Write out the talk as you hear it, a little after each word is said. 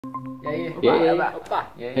E aí? E aí?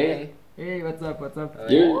 Opa! E aí? Hey. Hey, what's up? What's up?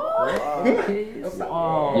 You.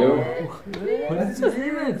 Oh. You. What is this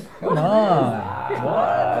image? Come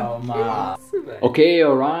on. Okay,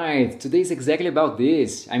 alright. Today is exactly about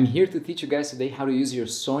this. I'm here to teach you guys today how to use your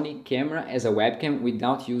Sony camera as a webcam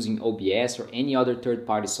without using OBS or any other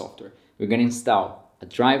third-party software. We're gonna install a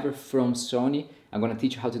driver from Sony. I'm gonna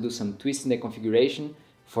teach you how to do some twists in the configuration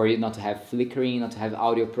for you not to have flickering, not to have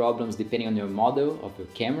audio problems depending on your model of your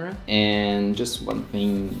camera. And just one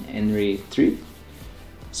thing, Henry 3.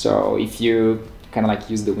 So if you kind of like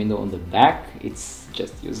use the window on the back, it's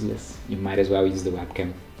just useless. You might as well use the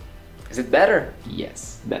webcam. Is it better?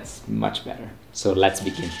 Yes, that's much better. So let's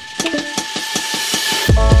begin.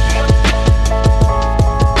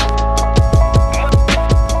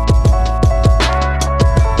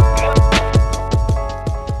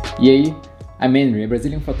 E aí? I'm Henry, a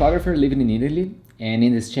Brazilian photographer living in Italy, and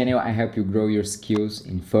in this channel I help you grow your skills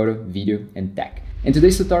in photo, video and tech. And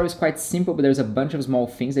today's tutorial is quite simple, but there's a bunch of small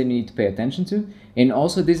things that you need to pay attention to. And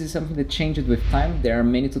also this is something that changed with time. There are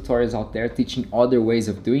many tutorials out there teaching other ways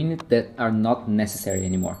of doing it that are not necessary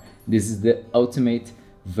anymore. This is the ultimate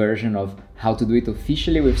version of how to do it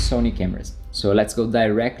officially with Sony cameras. So let's go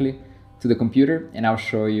directly to the computer and I'll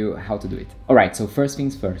show you how to do it. Alright, so first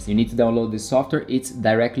things first, you need to download this software. It's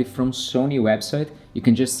directly from Sony website. You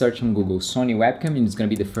can just search on Google Sony webcam and it's gonna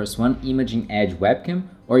be the first one, Imaging Edge webcam,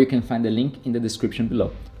 or you can find the link in the description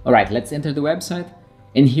below. Alright, let's enter the website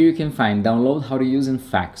and here you can find download, how to use and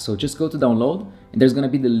facts. So just go to download and there's gonna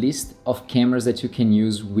be the list of cameras that you can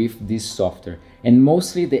use with this software. And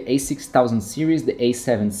mostly the A6000 series, the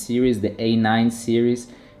A7 series, the A9 series,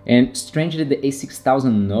 and strangely the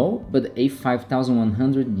A6000 no, but the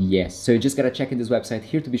A5100 yes. So you just gotta check in this website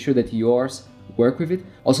here to be sure that yours work with it.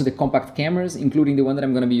 Also the compact cameras, including the one that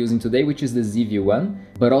I'm gonna be using today, which is the ZV-1,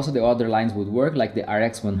 but also the other lines would work like the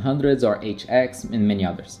RX100s or HX and many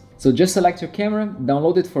others. So just select your camera,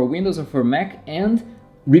 download it for Windows or for Mac and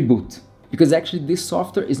reboot. Because actually this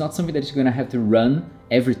software is not something that you're gonna have to run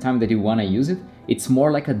every time that you wanna use it. It's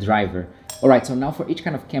more like a driver. Alright, so now for each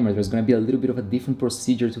kind of camera, there's gonna be a little bit of a different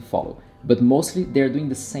procedure to follow, but mostly they're doing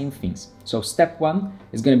the same things. So step one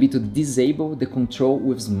is gonna be to disable the control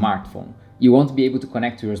with smartphone. You won't be able to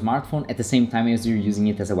connect to your smartphone at the same time as you're using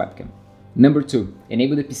it as a webcam. Number two,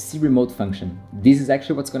 enable the PC remote function. This is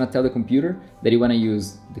actually what's gonna tell the computer that you wanna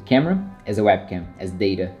use the camera as a webcam, as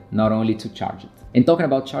data, not only to charge it. And talking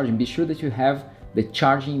about charging, be sure that you have the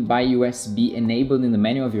charging by USB enabled in the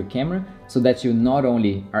menu of your camera so that you not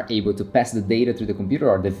only are able to pass the data through the computer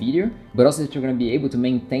or the video, but also that you're going to be able to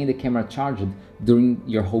maintain the camera charged during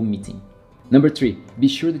your whole meeting. Number three, be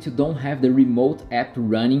sure that you don't have the remote app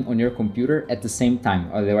running on your computer at the same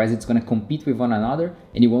time, otherwise it's going to compete with one another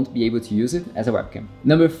and you won't be able to use it as a webcam.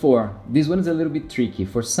 Number four, this one is a little bit tricky.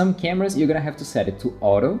 For some cameras, you're going to have to set it to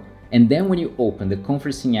auto, and then when you open the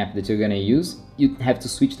conferencing app that you're going to use, you have to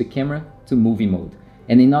switch the camera to movie mode.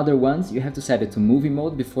 And in other ones, you have to set it to movie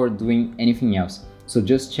mode before doing anything else. So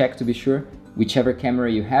just check to be sure whichever camera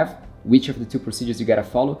you have, which of the two procedures you gotta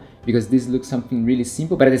follow, because this looks something really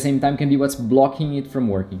simple, but at the same time can be what's blocking it from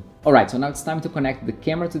working. Alright, so now it's time to connect the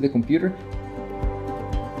camera to the computer.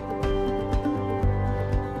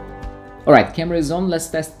 Alright, camera is on, let's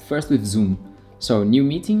test first with zoom. So new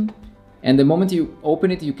meeting. And the moment you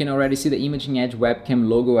open it, you can already see the Imaging Edge webcam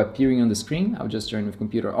logo appearing on the screen. I'll just join with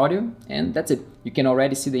computer audio, and that's it. You can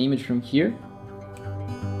already see the image from here.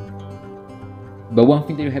 But one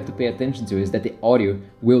thing that you have to pay attention to is that the audio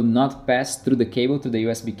will not pass through the cable, to the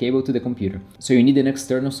USB cable to the computer. So you need an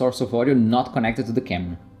external source of audio not connected to the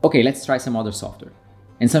camera. Okay, let's try some other software.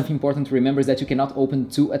 And something important to remember is that you cannot open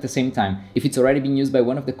two at the same time. If it's already being used by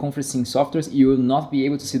one of the conferencing softwares, you will not be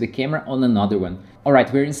able to see the camera on another one.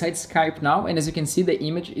 Alright, we're inside Skype now, and as you can see, the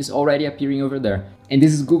image is already appearing over there. And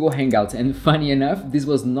this is Google Hangouts, and funny enough, this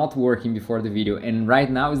was not working before the video, and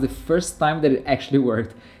right now is the first time that it actually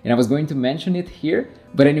worked. And I was going to mention it here,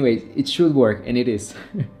 but anyway, it should work, and it is.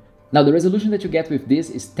 Now the resolution that you get with this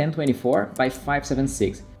is 1024 by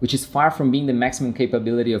 576, which is far from being the maximum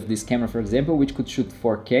capability of this camera, for example, which could shoot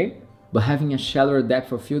 4K, but having a shallower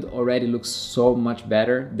depth of field already looks so much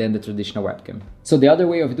better than the traditional webcam. So the other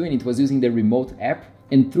way of doing it was using the remote app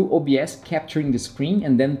and through OBS capturing the screen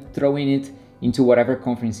and then throwing it into whatever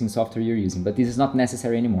conferencing software you're using, but this is not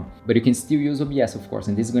necessary anymore. But you can still use OBS, of course,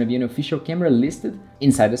 and this is going to be an official camera listed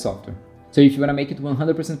inside the software. So if you want to make it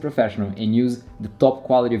 100% professional and use the top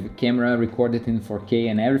quality of a camera, record it in 4K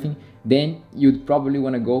and everything, then you'd probably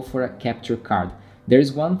want to go for a capture card. There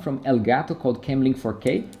is one from Elgato called Camlink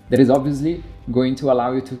 4K that is obviously going to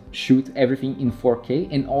allow you to shoot everything in 4K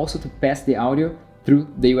and also to pass the audio through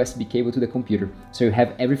the USB cable to the computer. So you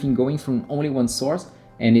have everything going from only one source,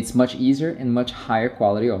 and it's much easier and much higher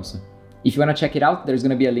quality also. If you want to check it out, there's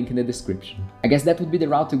going to be a link in the description. I guess that would be the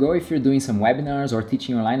route to go if you're doing some webinars or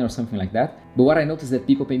teaching online or something like that. But what I noticed is that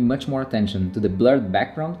people pay much more attention to the blurred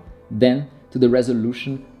background than to the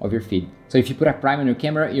resolution of your feed. So if you put a prime on your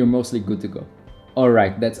camera, you're mostly good to go.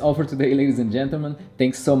 Alright, that's all for today, ladies and gentlemen.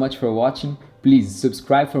 Thanks so much for watching. Please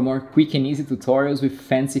subscribe for more quick and easy tutorials with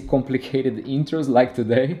fancy complicated intros like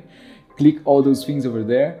today. Click all those things over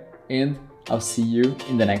there, and I'll see you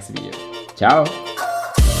in the next video. Ciao!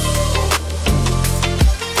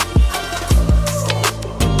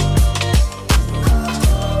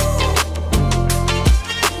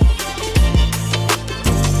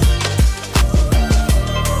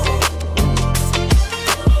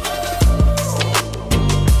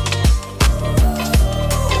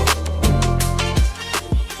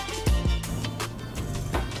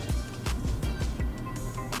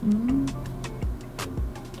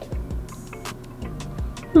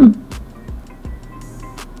 Hmm.